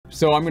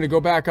So I'm going to go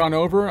back on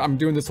over. I'm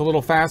doing this a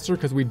little faster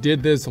because we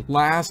did this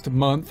last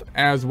month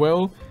as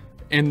well.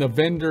 In the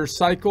vendor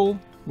cycle,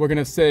 we're going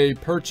to say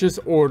purchase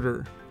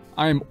order.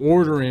 I am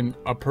ordering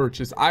a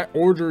purchase. I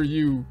order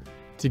you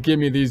to give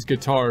me these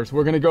guitars.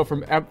 We're going to go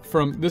from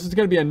this is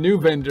going to be a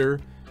new vendor.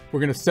 We're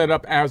going to set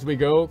up as we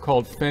go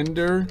called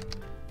Fender.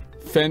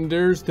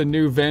 Fender's the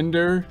new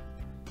vendor,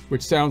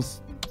 which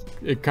sounds,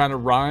 it kind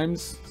of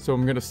rhymes. So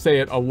I'm going to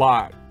say it a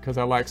lot because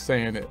I like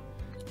saying it.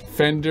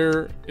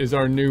 Fender is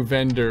our new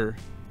vendor.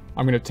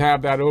 I'm going to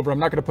tab that over. I'm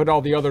not going to put all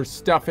the other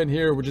stuff in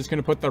here. We're just going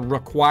to put the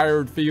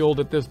required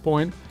field at this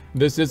point.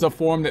 This is a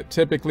form that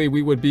typically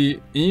we would be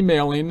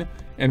emailing,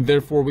 and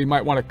therefore we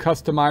might want to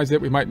customize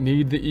it. We might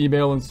need the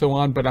email and so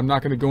on, but I'm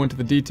not going to go into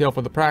the detail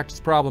for the practice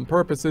problem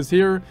purposes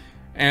here.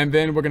 And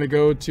then we're going to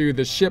go to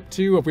the ship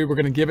to. If we were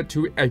going to give it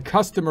to a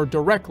customer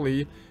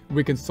directly,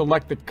 we can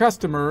select the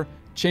customer,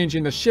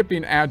 changing the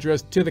shipping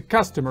address to the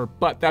customer,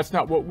 but that's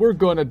not what we're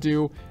going to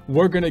do.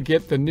 We're going to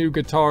get the new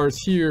guitars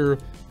here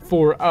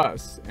for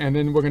us. And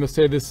then we're going to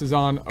say this is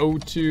on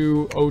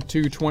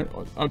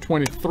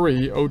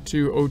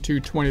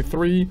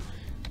 02/02/23,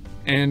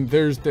 and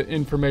there's the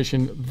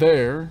information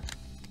there.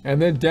 And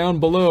then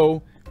down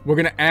below, we're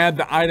going to add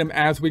the item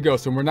as we go.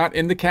 So we're not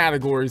in the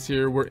categories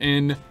here. We're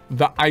in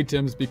the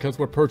items because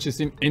we're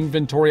purchasing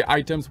inventory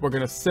items. We're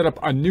going to set up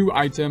a new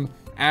item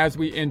as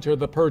we enter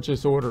the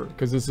purchase order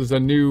because this is a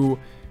new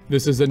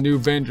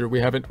vendor. We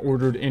haven't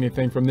ordered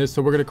anything from this.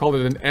 So we're going to call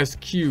it an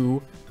SQ.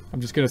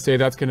 I'm just going to say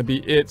that's going to be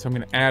it. So I'm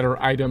going to add our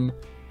item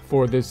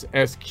for this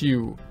SQ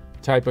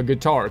type of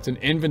guitar. It's an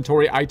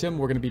inventory item.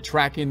 We're going to be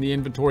tracking the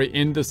inventory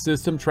in the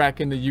system,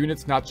 tracking the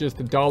units, not just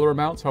the dollar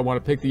amount. So I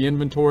want to pick the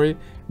inventory,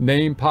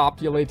 name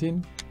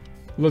populating.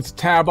 Let's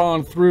tab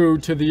on through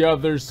to the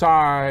other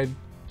side,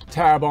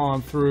 tab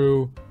on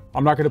through.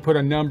 I'm not going to put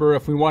a number.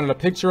 If we wanted a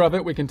picture of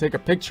it, we can take a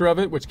picture of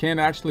it, which can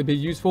actually be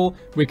useful.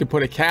 We could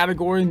put a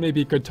category,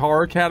 maybe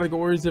guitar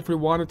categories if we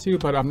wanted to,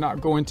 but I'm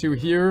not going to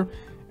here.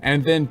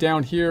 And then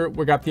down here,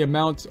 we got the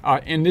amount,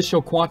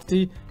 initial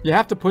quantity. You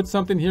have to put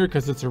something here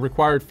because it's a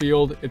required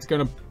field. It's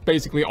going to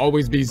basically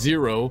always be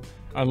 0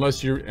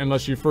 unless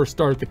you first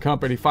start the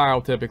company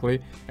file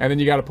typically. And then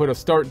you got to put a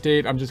start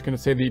date. I'm just going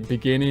to say the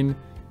beginning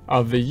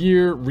of the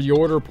year.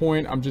 Reorder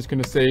point, I'm just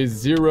going to say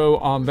 0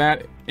 on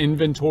that.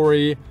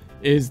 Inventory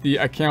is the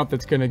account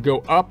that's going to go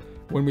up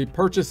when we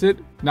purchase it,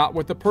 not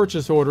with the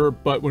purchase order,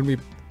 but when we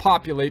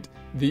populate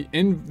the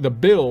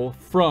bill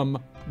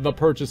from the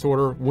purchase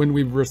order when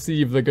we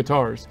receive the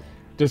guitars.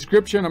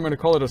 Description, I'm going to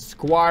call it a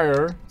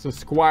Squire. It's a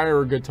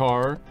Squire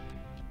guitar.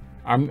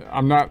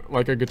 I'm not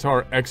like a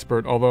guitar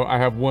expert, although I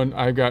have one.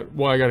 I got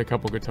a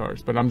couple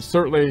guitars, but I'm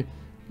certainly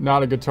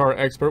not a guitar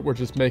expert. We're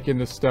just making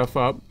this stuff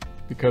up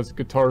because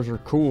guitars are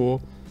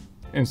cool.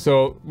 And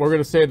so we're going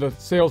to say the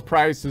sales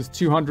price is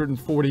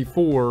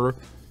 $244,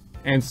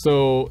 and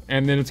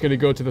then it's going to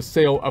go to the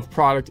sale of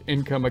product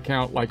income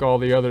account like all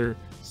the other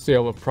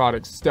sale of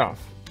product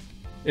stuff.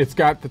 It's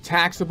got the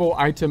taxable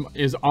item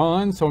is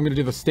on, so I'm going to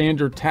do the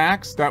standard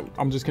tax. That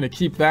I'm just going to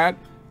keep that.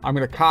 I'm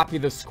going to copy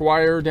the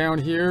Squire down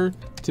here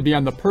to be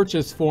on the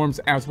purchase forms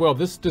as well.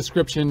 This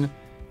description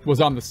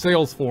was on the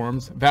sales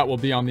forms. That will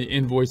be on the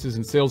invoices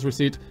and sales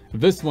receipt.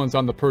 This one's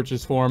on the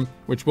purchase form,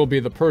 which will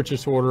be the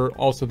purchase order,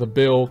 also the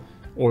bill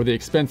or the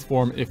expense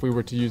form if we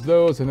were to use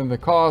those. And then the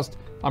cost,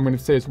 I'm going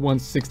to say it's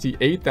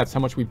 $168. That's how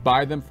much we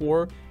buy them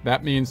for.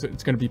 That means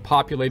it's going to be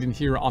populating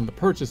here on the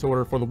purchase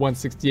order for the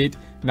 $168,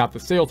 not the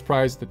sales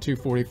price, the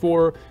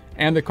 $244.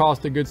 And the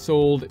cost of goods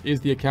sold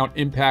is the account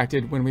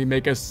impacted when we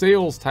make a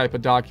sales type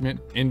of document,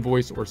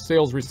 invoice or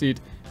sales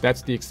receipt.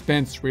 That's the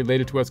expense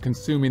related to us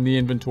consuming the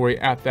inventory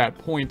at that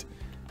point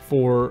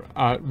for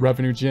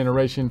revenue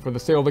generation for the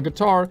sale of the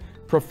guitar.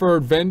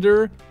 Preferred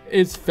vendor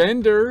is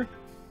Fender.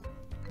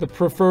 The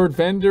preferred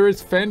vendor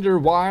is Fender.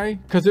 Why?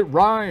 Because it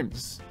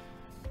rhymes.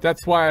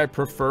 That's why I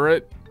prefer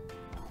it.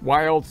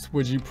 Why else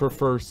would you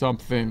prefer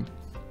something?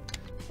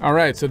 All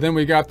right, so then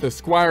we got the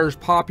Squires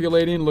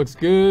populating. Looks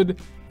good.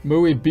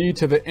 MUI B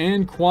to the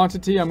end.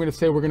 Quantity, I'm going to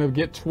say we're going to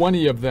get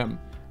 20 of them.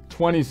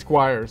 20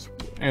 Squires.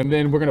 And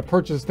then we're going to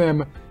purchase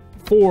them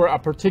for a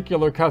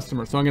particular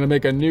customer. So I'm going to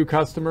make a new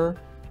customer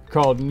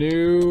called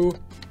New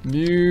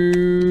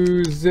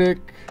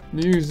Music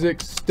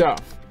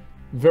Stuff.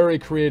 Very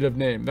creative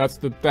name. That's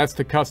the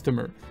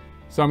customer.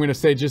 So I'm going to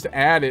say just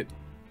add it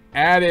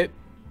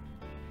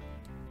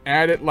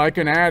like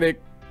an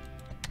addict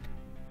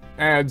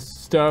adds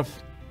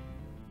stuff.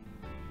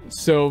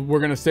 So we're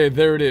going to say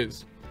there it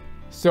is.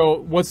 So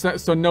what's that?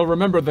 So no,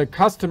 remember the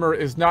customer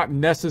is not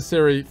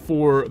necessary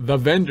for the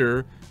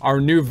vendor. Our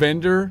new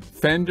vendor,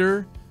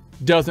 Fender,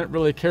 doesn't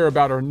really care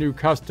about our new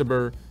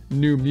customer,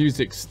 New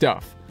Music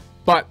Stuff.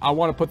 But I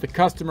want to put the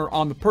customer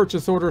on the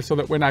purchase order so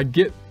that when I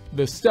get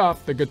the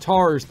stuff, the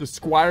guitars, the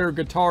Squire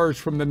guitars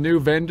from the new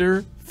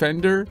vendor,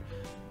 Fender,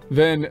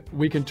 then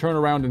we can turn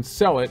around and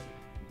sell it,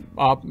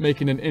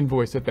 making an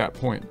invoice at that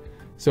point.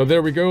 So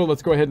there we go.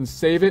 Let's go ahead and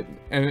save it.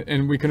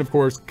 And we can, of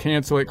course,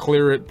 cancel it,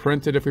 clear it,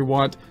 print it if we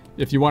want.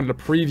 If you wanted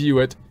to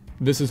preview it,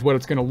 this is what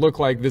it's going to look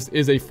like. This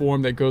is a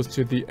form that goes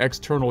to the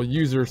external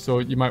user. So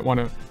you might want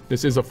to,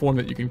 this is a form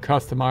that you can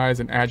customize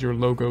and add your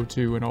logo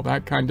to and all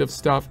that kind of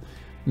stuff.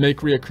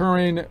 Make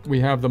reoccurring. We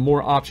have the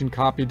more option,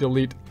 copy,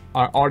 delete,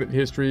 audit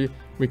history.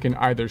 We can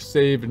either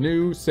save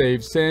new,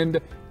 save,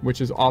 send, which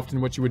is often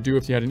what you would do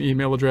if you had an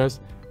email address,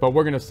 but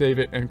we're going to save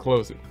it and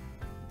close it.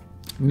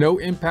 No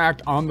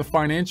impact on the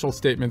financial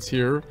statements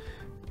here,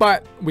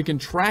 but we can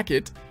track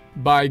it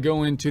by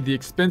going to the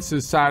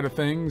expenses side of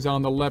things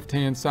on the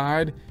left-hand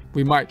side.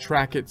 We might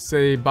track it,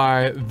 say,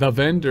 by the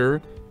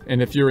vendor.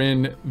 And if you're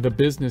in the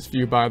business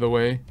view, by the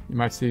way, you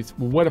might see,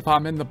 well, what if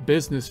I'm in the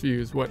business view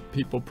is what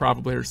people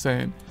probably are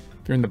saying.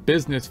 If you're in the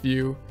business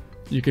view,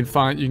 you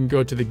can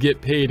go to the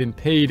get paid and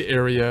paid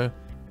area,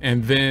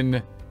 and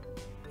then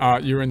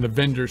you're in the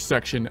vendor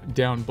section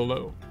down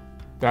below.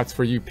 That's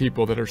for you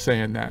people that are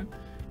saying that.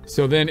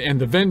 So then in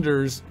the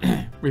vendors,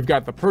 we've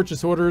got the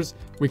purchase orders.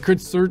 We could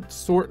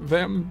sort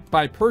them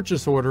by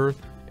purchase order,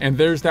 and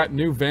there's that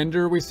new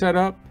vendor we set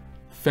up.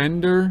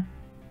 Vendor,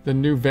 the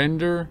new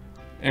vendor,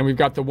 and we've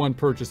got the one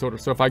purchase order.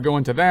 So if I go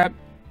into that,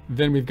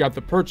 then we've got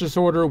the purchase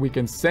order. We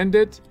can send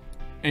it,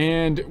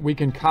 and we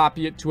can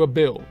copy it to a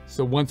bill.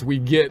 So once we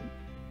get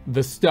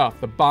the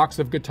stuff, the box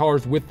of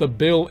guitars with the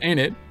bill in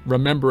it,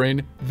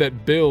 remembering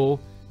that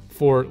bill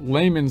for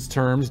layman's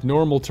terms,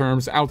 normal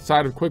terms,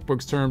 outside of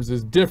QuickBooks terms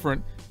is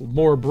different,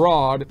 more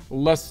broad,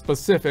 less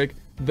specific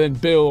than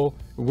bill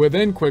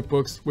within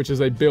QuickBooks, which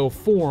is a bill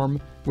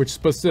form, which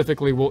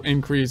specifically will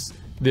increase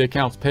the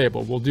accounts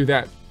payable. We'll do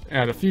that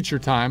at a future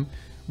time.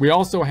 We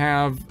also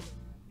have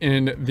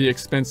in the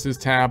expenses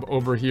tab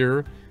over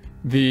here,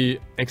 the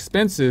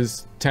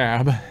expenses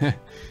tab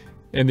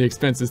in the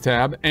expenses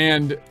tab,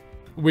 and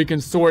we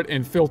can sort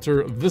and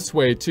filter this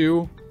way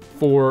too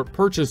for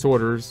purchase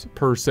orders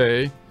per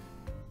se.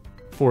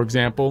 For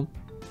example,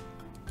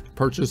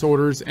 purchase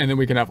orders, and then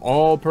we can have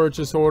all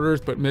purchase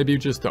orders, but maybe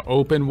just the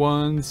open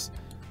ones.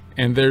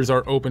 And there's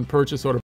our open purchase order.